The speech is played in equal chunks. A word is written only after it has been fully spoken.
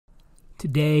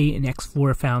Today in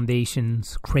X4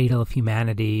 Foundation's Cradle of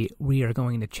Humanity, we are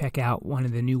going to check out one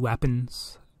of the new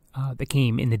weapons that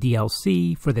came in the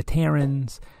DLC for the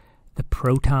Terrans, the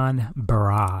Proton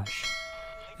Barrage.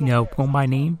 You know, going by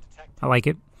name, I like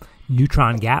it.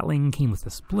 Neutron Gatling came with the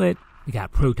split. We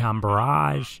got Proton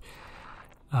Barrage.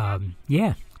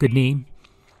 Yeah, good name.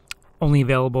 Only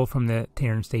available from the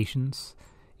Terran stations.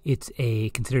 It's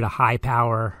considered a high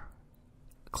power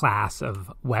class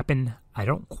of weapon. I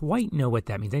don't quite know what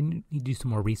that means. I need to do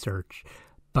some more research.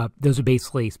 But those are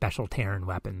basically special Terran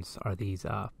weapons, are these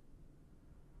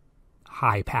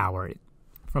high power,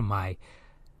 from my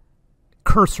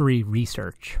cursory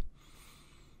research.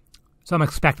 So I'm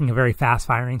expecting a very fast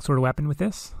firing sort of weapon with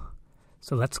this.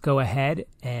 So let's go ahead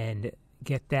and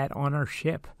get that on our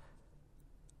ship.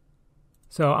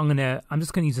 So I'm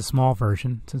just gonna use a small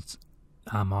version since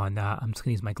I'm just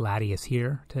gonna use my Gladius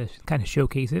here to kind of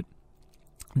showcase it.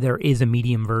 There is a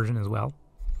medium version as well.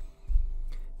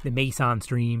 The Meson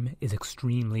stream is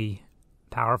extremely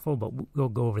powerful, but we'll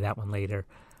go over that one later.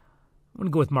 I'm gonna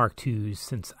go with Mark IIs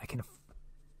since I can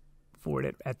afford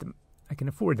it I can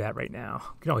afford that right now.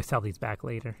 You can always sell these back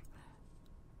later.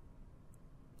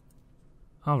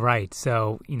 All right,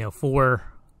 so for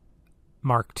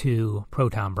Mark II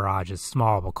Proton Barrage is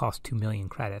small, will cost 2 million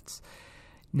credits.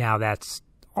 Now that's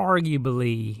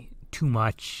arguably too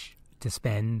much to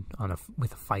spend on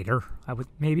with a fighter. I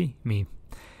mean,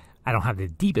 I don't have the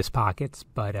deepest pockets,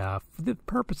 but for the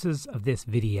purposes of this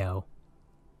video,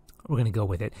 we're gonna go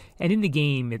with it. And in the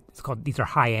game, these are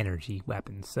high energy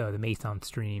weapons. So the Meson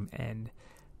stream and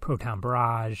Proton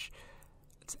Barrage.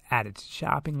 Let's add it to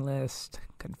shopping list.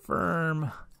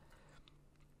 Confirm.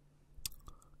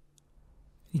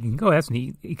 You can go. That's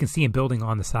neat. You can see him building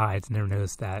on the sides. Never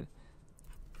noticed that.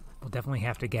 We'll definitely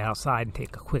have to get outside and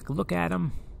take a quick look at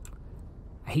him.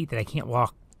 I hate that I can't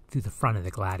walk through the front of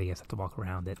the Gladius. I have to walk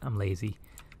around it. I'm lazy.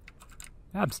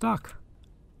 I'm stuck.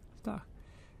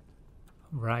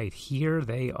 Right, here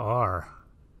they are.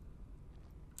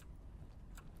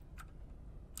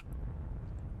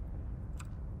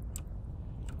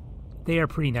 They are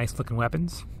pretty nice looking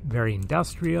weapons. Very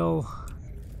industrial.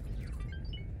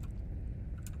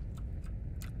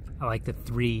 I like the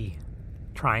 3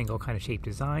 triangle kind of shaped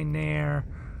design there.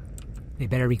 They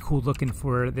better be cool looking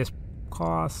for this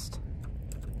cost.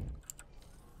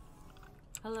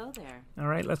 Hello there. All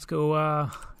right, let's go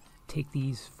take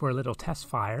these for a little test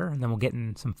fire, and then we'll get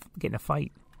in a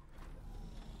fight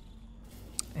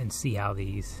and see how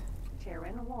these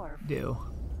Terran do.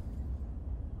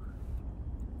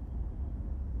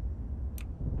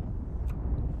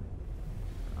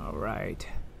 All right.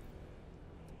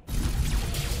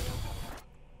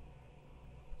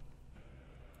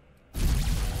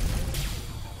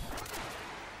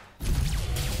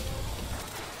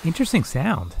 Interesting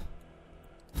sound.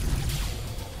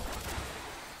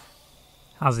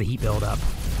 How's the heat build up?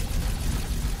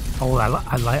 Oh,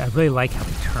 I really like how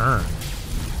they turn.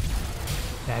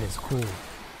 That is cool.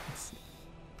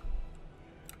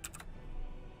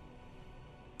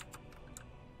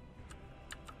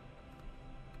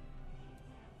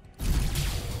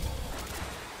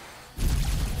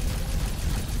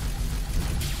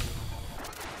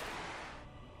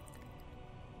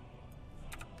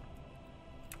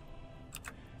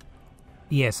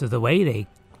 Yeah, so the way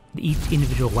each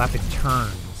individual weapon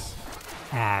turns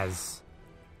as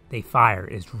they fire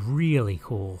is really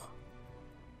cool.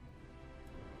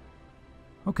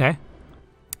 Okay.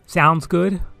 Sounds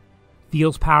good.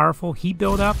 Feels powerful. Heat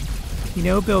build up.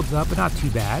 Builds up, but not too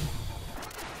bad.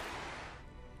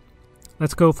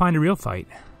 Let's go find a real fight.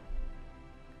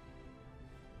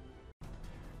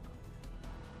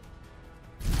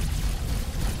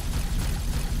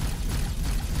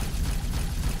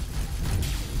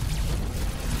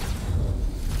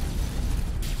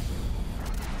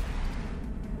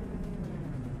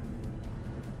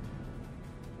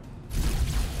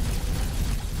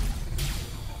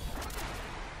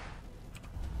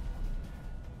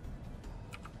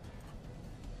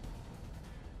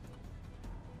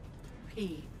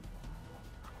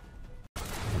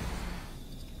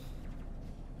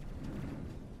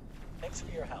 Thanks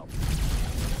for your help.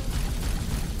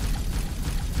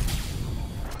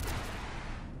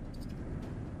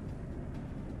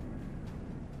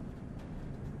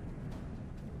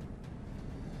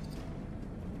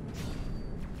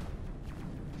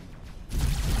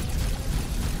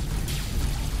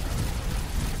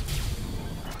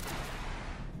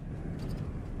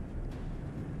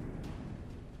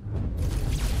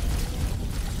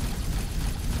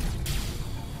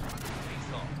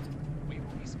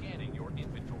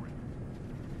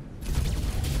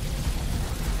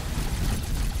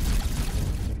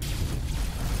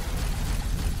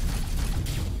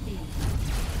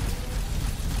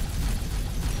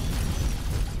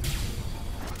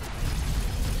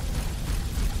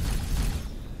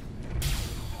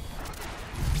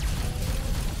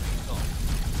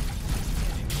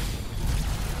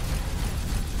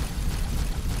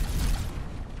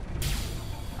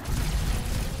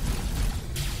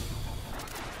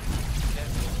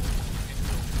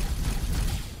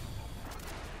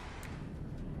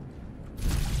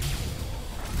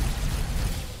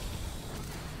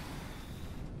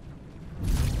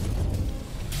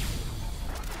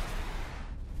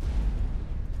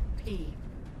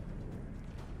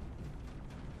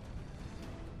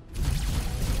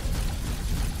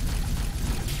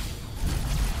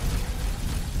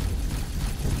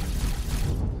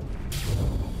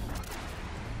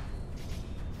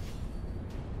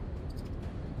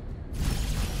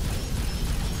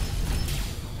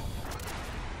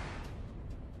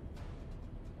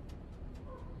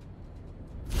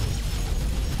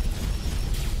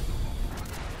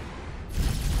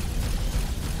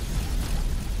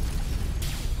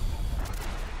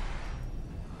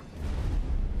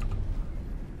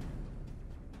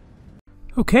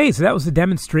 Okay, so that was a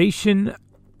demonstration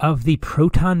of the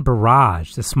Proton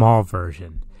Barrage, the small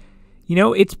version. You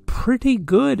know, it's pretty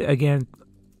good against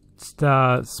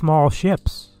small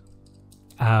ships.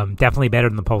 Definitely better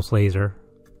than the pulse laser.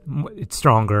 It's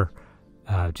stronger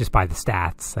just by the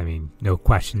stats. I mean, no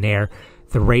question there.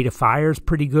 The rate of fire is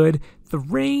pretty good. The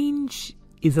range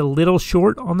is a little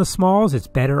short on the smalls. It's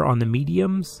better on the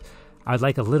mediums. I'd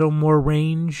like a little more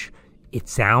range. It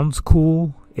sounds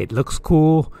cool. It looks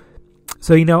cool.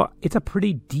 So, you know, it's a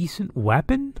pretty decent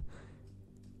weapon.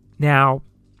 Now,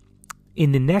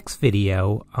 in the next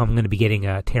video, I'm going to be getting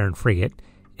a Terran frigate,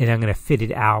 and I'm going to fit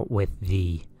it out with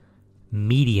the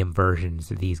medium versions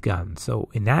of these guns. So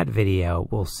in that video,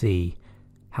 we'll see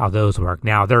how those work.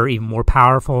 Now, they're even more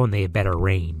powerful, and they have better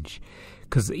range.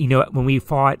 Because, you know, when we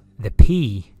fought the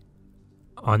P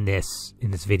on this,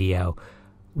 in this video,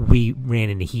 we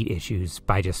ran into heat issues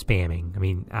by just spamming. I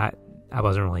mean, I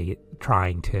wasn't really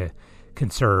trying to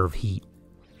conserve heat.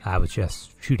 I was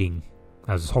just shooting.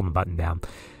 I was just holding the button down.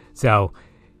 So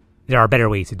there are better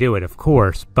ways to do it, of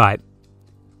course, but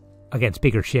against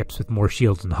bigger ships with more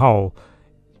shields in the hull,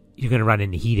 you're going to run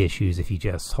into heat issues if you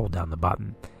just hold down the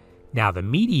button. Now, the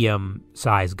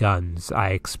medium-sized guns, I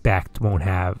expect, won't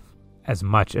have as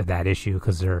much of that issue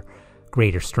because they're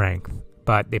greater strength,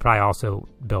 but they probably also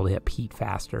build up heat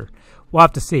faster. We'll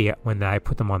have to see it when I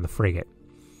put them on the frigate.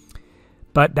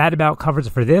 But that about covers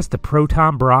it for this. The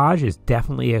Proton Barrage is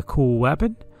definitely a cool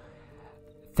weapon.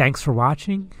 Thanks for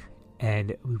watching,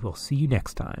 and we will see you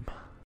next time.